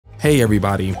Hey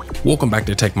everybody, welcome back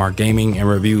to TechMark Gaming and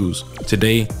Reviews.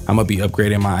 Today, I'm gonna be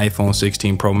upgrading my iPhone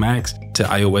 16 Pro Max to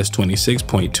iOS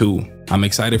 26.2. I'm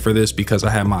excited for this because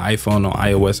I had my iPhone on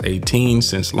iOS 18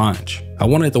 since launch. I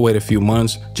wanted to wait a few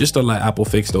months just to let Apple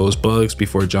fix those bugs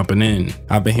before jumping in.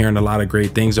 I've been hearing a lot of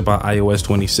great things about iOS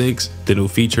 26, the new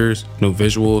features, new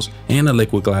visuals, and a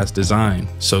liquid glass design.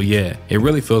 So yeah, it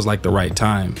really feels like the right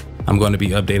time. I'm going to be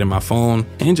updating my phone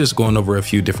and just going over a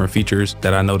few different features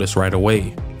that I noticed right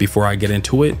away. Before I get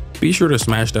into it, be sure to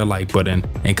smash that like button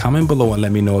and comment below and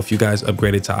let me know if you guys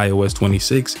upgraded to iOS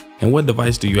 26 and what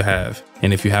device do you have.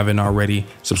 And if you haven't already,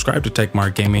 subscribe to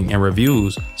TechMark Gaming and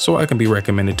Reviews so I can be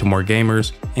recommended to more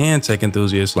gamers and tech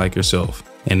enthusiasts like yourself.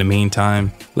 In the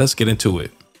meantime, let's get into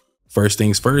it. First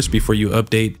things first, before you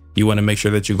update, you want to make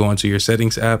sure that you go into your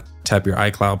settings app, tap your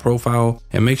iCloud profile,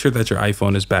 and make sure that your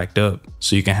iPhone is backed up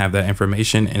so you can have that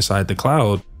information inside the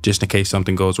cloud just in case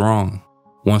something goes wrong.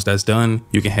 Once that's done,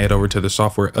 you can head over to the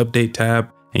software update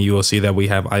tab and you will see that we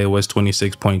have iOS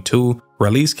 26.2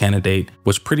 release candidate,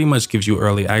 which pretty much gives you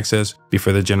early access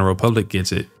before the general public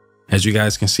gets it. As you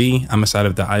guys can see, I'm inside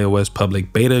of the iOS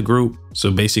public beta group,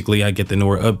 so basically I get the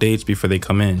newer updates before they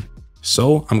come in.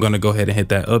 So I'm going to go ahead and hit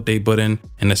that update button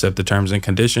and accept the terms and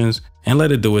conditions and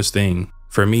let it do its thing.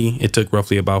 For me, it took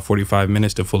roughly about 45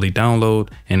 minutes to fully download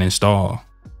and install.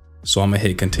 So I'm gonna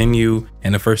hit continue,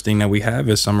 and the first thing that we have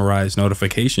is summarize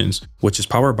notifications, which is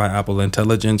powered by Apple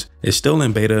Intelligence. It's still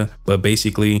in beta, but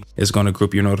basically it's going to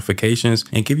group your notifications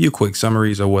and give you quick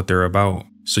summaries of what they're about.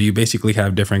 So you basically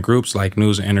have different groups like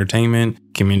news and entertainment,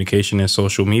 communication and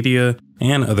social media,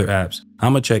 and other apps.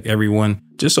 I'm gonna check everyone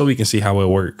just so we can see how it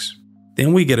works.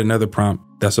 Then we get another prompt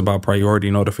that's about priority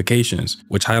notifications,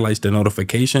 which highlights the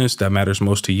notifications that matters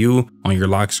most to you on your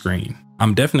lock screen.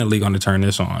 I'm definitely going to turn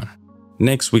this on.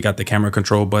 Next, we got the camera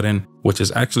control button, which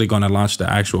is actually going to launch the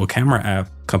actual camera app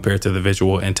compared to the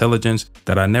visual intelligence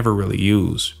that I never really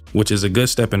use, which is a good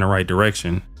step in the right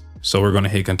direction. So we're going to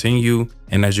hit continue,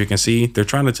 and as you can see, they're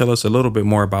trying to tell us a little bit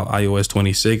more about iOS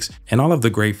 26 and all of the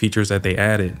great features that they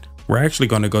added. We're actually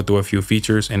going to go through a few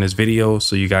features in this video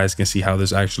so you guys can see how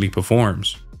this actually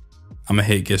performs. I'm gonna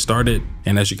hit get started,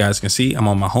 and as you guys can see, I'm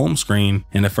on my home screen,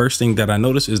 and the first thing that I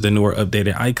notice is the newer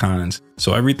updated icons.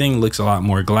 So everything looks a lot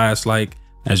more glass-like.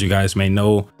 As you guys may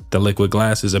know, the liquid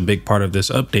glass is a big part of this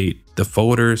update. The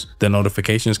folders, the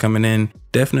notifications coming in,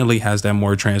 definitely has that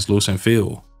more translucent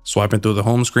feel. Swiping through the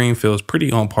home screen feels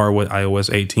pretty on par with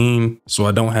iOS 18, so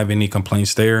I don't have any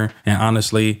complaints there, and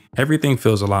honestly, everything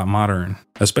feels a lot modern,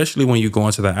 especially when you go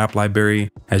into the app library.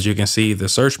 As you can see, the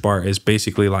search bar is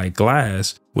basically like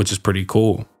glass, which is pretty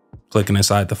cool. Clicking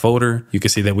inside the folder, you can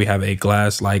see that we have a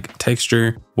glass-like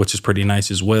texture, which is pretty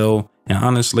nice as well, and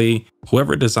honestly,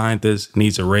 whoever designed this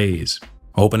needs a raise.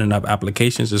 Opening up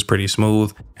applications is pretty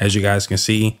smooth. As you guys can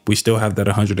see, we still have that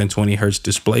 120Hz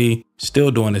display,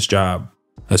 still doing its job.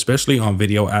 Especially on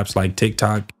video apps like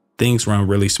TikTok, things run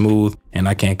really smooth and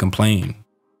I can't complain.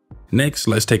 Next,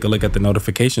 let's take a look at the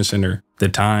notification center. The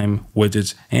time,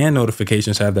 widgets, and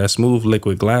notifications have that smooth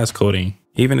liquid glass coating.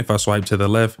 Even if I swipe to the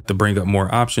left to bring up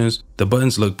more options, the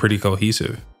buttons look pretty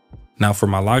cohesive. Now for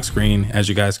my lock screen, as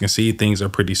you guys can see, things are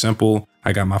pretty simple.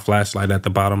 I got my flashlight at the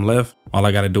bottom left. All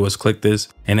I gotta do is click this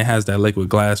and it has that liquid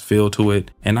glass feel to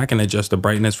it, and I can adjust the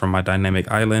brightness from my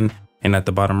dynamic island. And at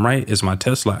the bottom right is my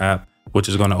Tesla app, which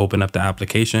is going to open up the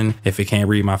application. If it can't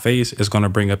read my face, it's going to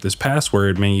bring up this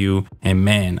password menu. And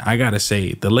man, I gotta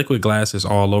say, the liquid glass is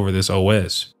all over this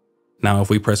OS. Now,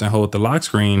 if we press and hold the lock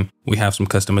screen, we have some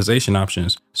customization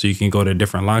options. So you can go to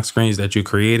different lock screens that you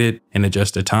created and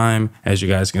adjust the time. As you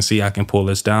guys can see, I can pull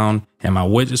this down and my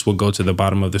widgets will go to the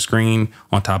bottom of the screen.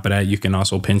 On top of that, you can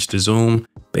also pinch to zoom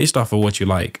based off of what you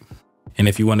like. And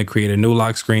if you want to create a new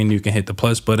lock screen, you can hit the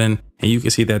plus button and you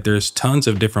can see that there's tons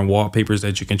of different wallpapers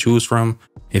that you can choose from.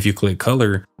 If you click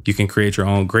color, you can create your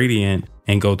own gradient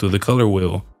and go through the color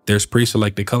wheel. There's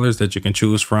pre-selected colors that you can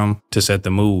choose from to set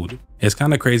the mood. It's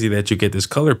kind of crazy that you get this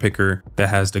color picker that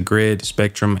has the grid,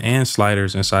 spectrum, and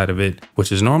sliders inside of it,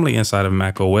 which is normally inside of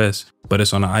macOS, but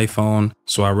it's on an iPhone,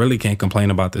 so I really can't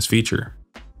complain about this feature.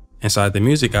 Inside the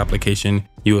music application,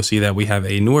 you will see that we have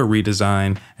a newer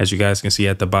redesign. As you guys can see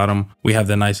at the bottom, we have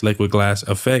the nice liquid glass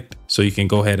effect. So you can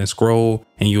go ahead and scroll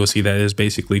and you will see that it's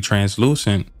basically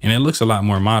translucent and it looks a lot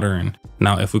more modern.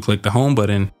 Now, if we click the home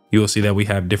button, you will see that we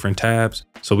have different tabs.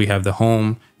 So we have the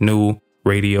home, new,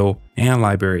 radio, and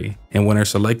library. And when they're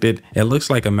selected, it looks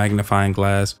like a magnifying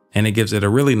glass and it gives it a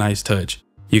really nice touch.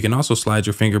 You can also slide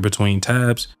your finger between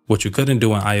tabs, which you couldn't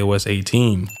do in iOS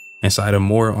 18. Inside of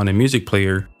more on the music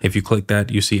player, if you click that,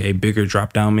 you see a bigger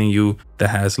drop down menu that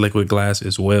has liquid glass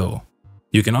as well.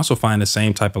 You can also find the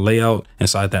same type of layout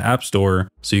inside the App Store,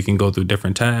 so you can go through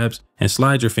different tabs and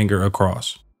slide your finger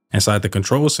across. Inside the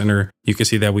control center, you can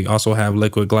see that we also have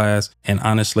liquid glass, and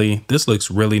honestly, this looks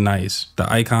really nice.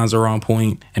 The icons are on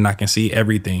point and I can see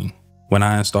everything. When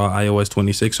I installed iOS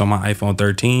 26 on my iPhone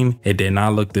 13, it did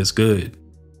not look this good.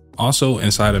 Also,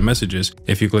 inside of messages,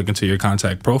 if you click into your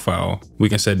contact profile, we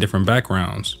can set different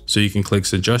backgrounds. So you can click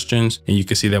suggestions and you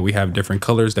can see that we have different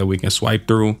colors that we can swipe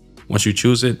through. Once you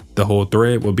choose it, the whole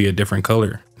thread will be a different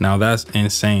color. Now that's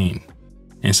insane.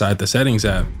 Inside the settings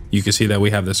app, you can see that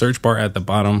we have the search bar at the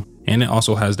bottom, and it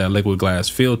also has that liquid glass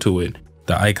feel to it.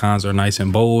 The icons are nice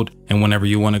and bold, and whenever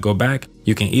you want to go back,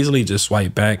 you can easily just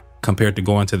swipe back compared to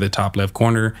going to the top left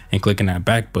corner and clicking that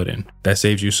back button. That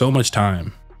saves you so much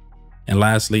time. And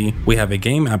lastly, we have a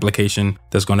game application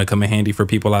that's going to come in handy for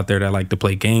people out there that like to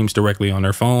play games directly on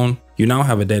their phone. You now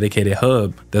have a dedicated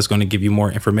hub that's going to give you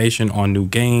more information on new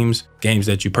games, games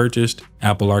that you purchased,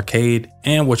 Apple Arcade,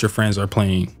 and what your friends are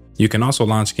playing. You can also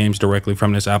launch games directly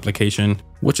from this application,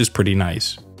 which is pretty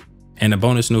nice. And a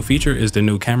bonus new feature is the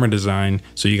new camera design,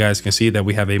 so you guys can see that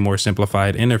we have a more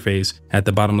simplified interface. At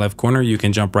the bottom left corner, you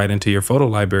can jump right into your photo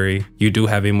library. You do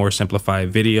have a more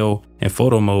simplified video and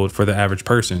photo mode for the average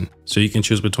person. So you can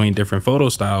choose between different photo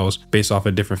styles based off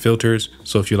of different filters.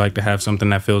 So if you like to have something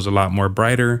that feels a lot more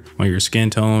brighter on your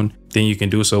skin tone, then you can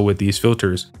do so with these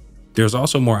filters. There's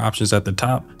also more options at the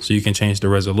top, so you can change the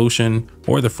resolution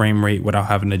or the frame rate without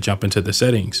having to jump into the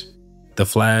settings. The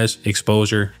flash,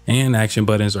 exposure, and action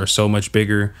buttons are so much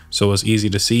bigger, so it's easy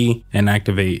to see and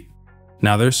activate.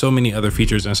 Now there's so many other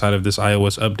features inside of this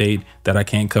iOS update that I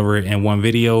can't cover it in one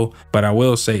video, but I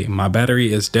will say my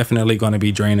battery is definitely going to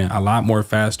be draining a lot more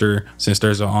faster since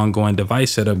there's an ongoing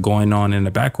device setup going on in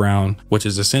the background, which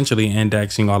is essentially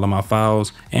indexing all of my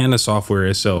files and the software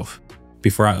itself.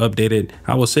 Before I updated,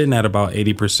 I was sitting at about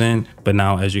 80%, but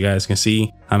now as you guys can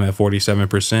see, I'm at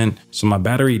 47%, so my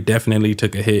battery definitely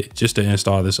took a hit just to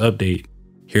install this update.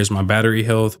 Here's my battery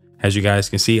health. As you guys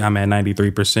can see, I'm at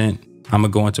 93%. I'm gonna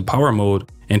go into power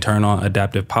mode and turn on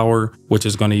adaptive power, which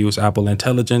is gonna use Apple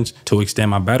Intelligence to extend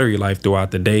my battery life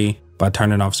throughout the day by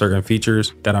turning off certain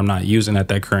features that I'm not using at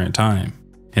that current time.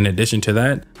 In addition to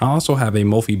that, I also have a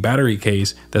Mophie battery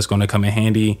case that's going to come in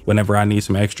handy whenever I need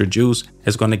some extra juice.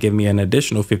 It's going to give me an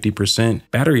additional 50%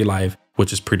 battery life,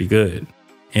 which is pretty good.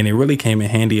 And it really came in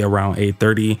handy around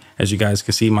 8:30. As you guys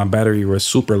can see, my battery was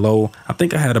super low. I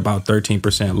think I had about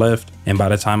 13% left. And by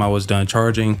the time I was done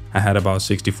charging, I had about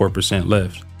 64%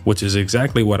 left, which is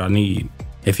exactly what I need.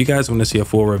 If you guys want to see a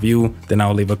full review, then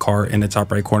I'll leave a card in the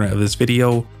top right corner of this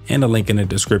video and a link in the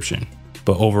description.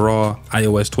 But overall,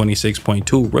 iOS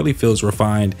 26.2 really feels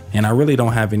refined, and I really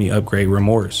don't have any upgrade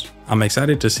remorse. I'm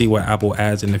excited to see what Apple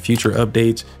adds in the future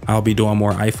updates. I'll be doing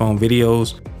more iPhone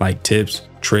videos like tips,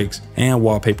 tricks, and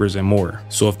wallpapers and more.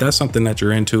 So if that's something that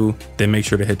you're into, then make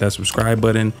sure to hit that subscribe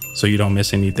button so you don't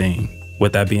miss anything.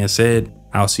 With that being said,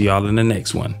 I'll see y'all in the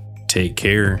next one. Take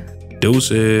care.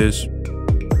 Deuces.